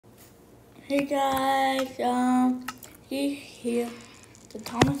Hey guys, here, the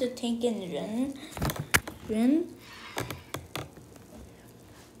Thomas the Tank and Rin,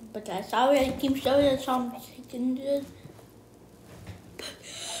 but I sorry I keep showing the Thomas the Tank and Rin.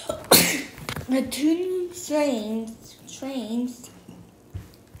 The two new trains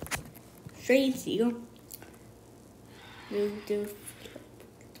here. The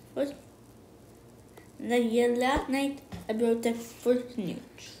first, last night I built the first new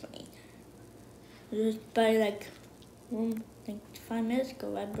train. Just by like 5 minutes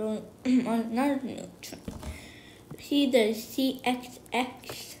ago, I built another new train. See the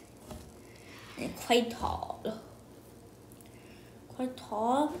CXX, and quite tall.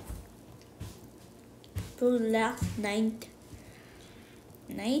 Built last night,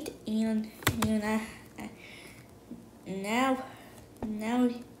 and now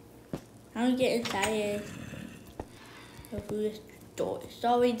I'm getting tired of this door.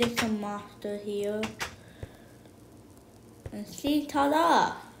 Sorry, there's some monster here. And see,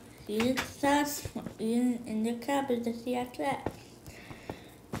 ta-da! See, that's in the cab is the CXX.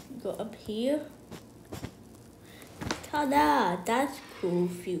 Go up here. Ta-da! That's cool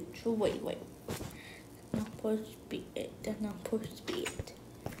future. Wait. Not supposed to be it. That's not supposed to be it.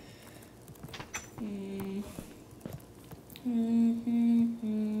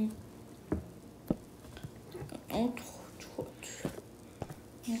 Oh, torch.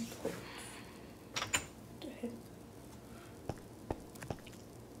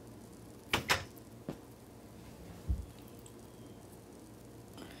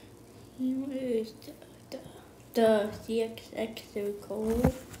 Here is the CXX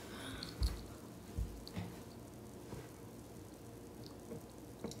circle.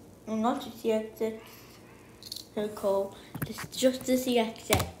 Not the CXX circle, it's just the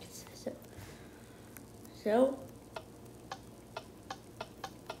CXX. So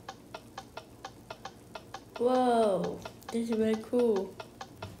whoa, this is really cool.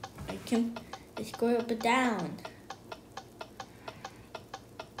 Let's go up and down.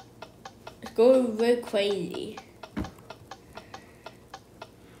 It's going really crazy.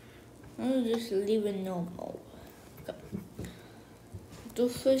 I'll just leave it normal.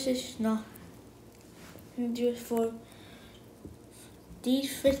 This is not just for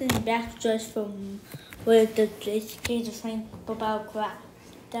these fish in the back just from where the kids are playing about grass.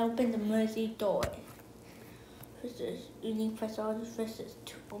 That opened the mercy door. Fishes, you need to press all the fishes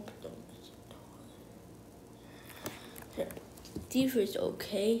to open the mercy door. So, these is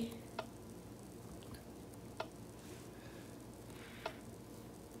okay.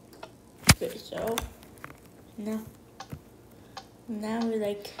 Okay, so now we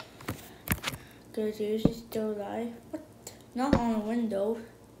like, because yours is still alive. What? Not on the window.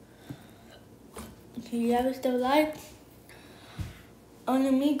 Can you have it still alive?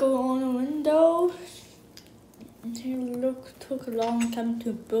 Me go on the window. Took a long time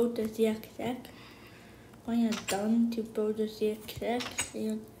to build the CXX. When you're done to build the CXX,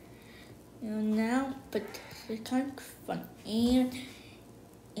 you now, but it's kind of fun.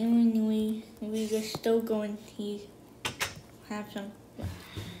 And we are still going to have some fun.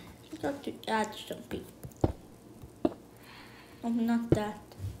 Got to add something. Oh, not that.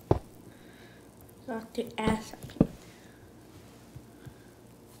 Got to add something.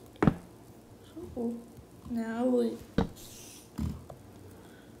 So now we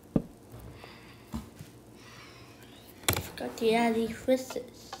got to add these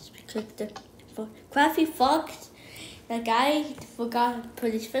fishes because for Crafty Fox, the guy forgot to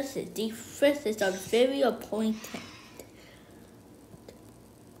put his fishes. These fishes are very important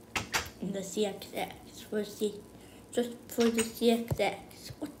in the CXX. Just for the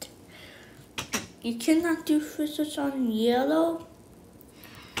CXX. What? You cannot do fishes on yellow.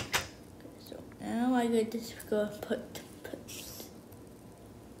 So now I got this go put.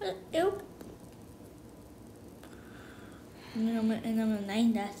 Nope. And I'm at number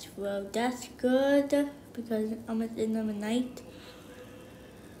 9. That's good because I'm at number 9.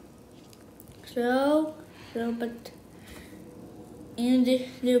 But and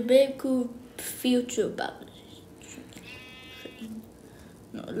the big cool future about it.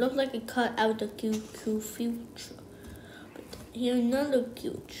 No, it looks like it cut out the cool future. But here's another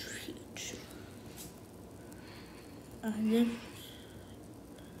cute future. And then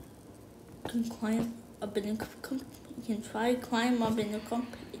you can climb up in the company. You can try climb up in the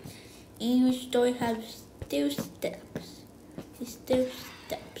company. And you still have stair steps.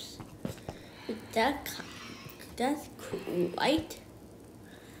 That's cool, right?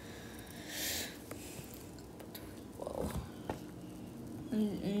 Whoa.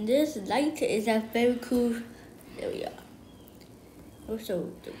 And this light is a very cool area.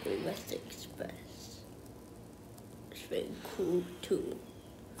 Also, the Great Western Express. It's very cool too.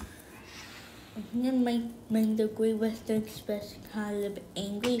 I'm gonna make the Great Western Express kind of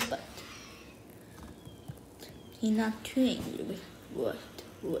angry, but he's not too angry with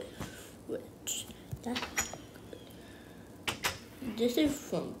which that's good. This is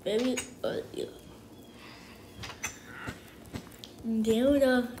from very earlier. There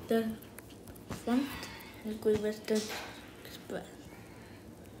the front the Great Western Express.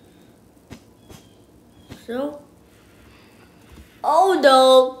 So, oh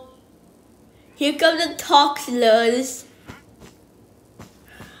no! Here come the toddlers.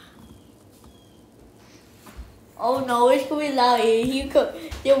 Oh no, it's gonna be loud here. Here come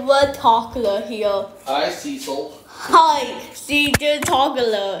the one toddler here. Hi, Cecil. Hi, see the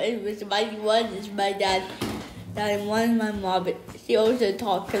toddler. It was my one is my dad. And one is my mom. But she also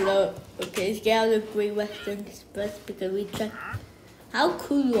toddler. Okay, let's get out of the Great Western Express because we checked. How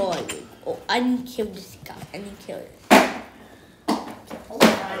cool are you? Oh, I didn't kill this guy. I didn't kill it. I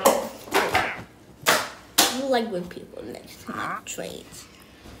don't like when people are next to my trains.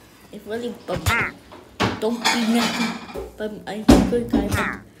 It's really bumpy. Don't be next to but I'm a good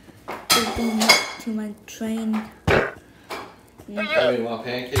guy. Don't be next to my train. Hey, you want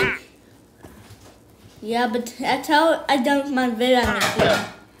pancakes? Yeah, but that's how I done my video on this video.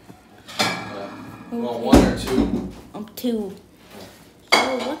 You want one or two? Two.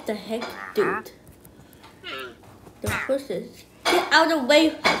 So what the heck, dude? The horses. Get out of the way,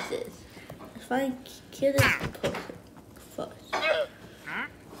 horses. Let's find kill this person first.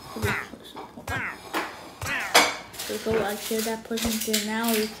 Kill this person. Hold on. So go I kill that person here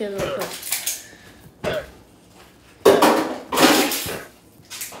now we kill the person.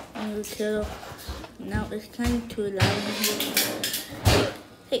 And we kill now it's time to allow him.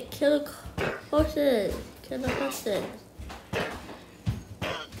 Hey, kill the horses. Kill the horses.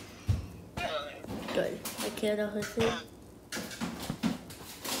 Good. I killed the horses.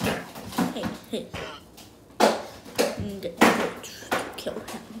 Hey. And kill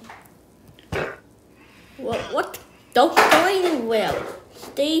him. What? Don't go anywhere.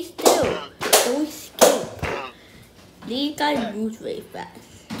 Stay still. Don't escape. These guys move very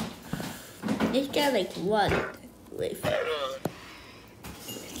fast. This guy like run very fast.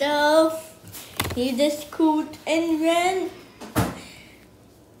 So he just cooled and ran.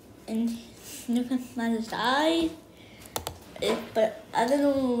 And you can find his eyes. But I don't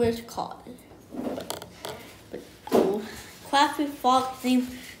know what it's called. But Crafty Fox named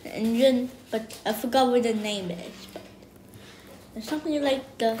the engine, but I forgot what the name is. But it's something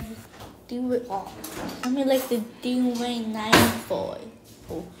like the something like the D-Way 94.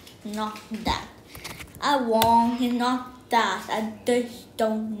 Oh, not that. I wrong. It's not that. I just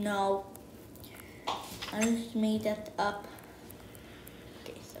don't know. I just made that up.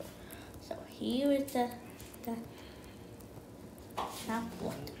 Okay, so here is the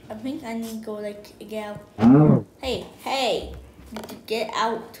what? I think I need to go like get out. Hey, need to get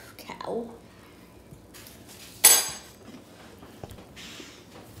out, cow.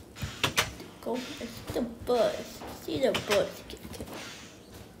 Go, it's the birds. See the birds get killed.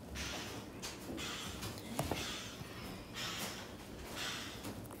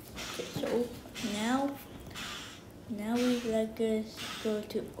 Okay, so now we like go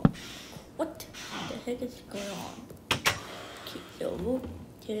to what the heck is going on? So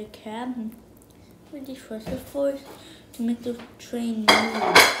to the cab with the thrusters force to make the train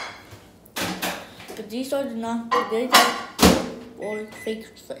move. But these are not good or fake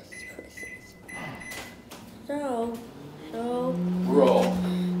thrusters. So Roll.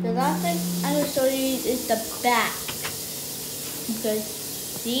 the last thing I will show you is the back. Because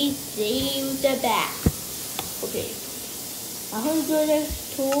see the back. Okay. I hope you enjoyed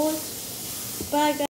this tour. Bye guys.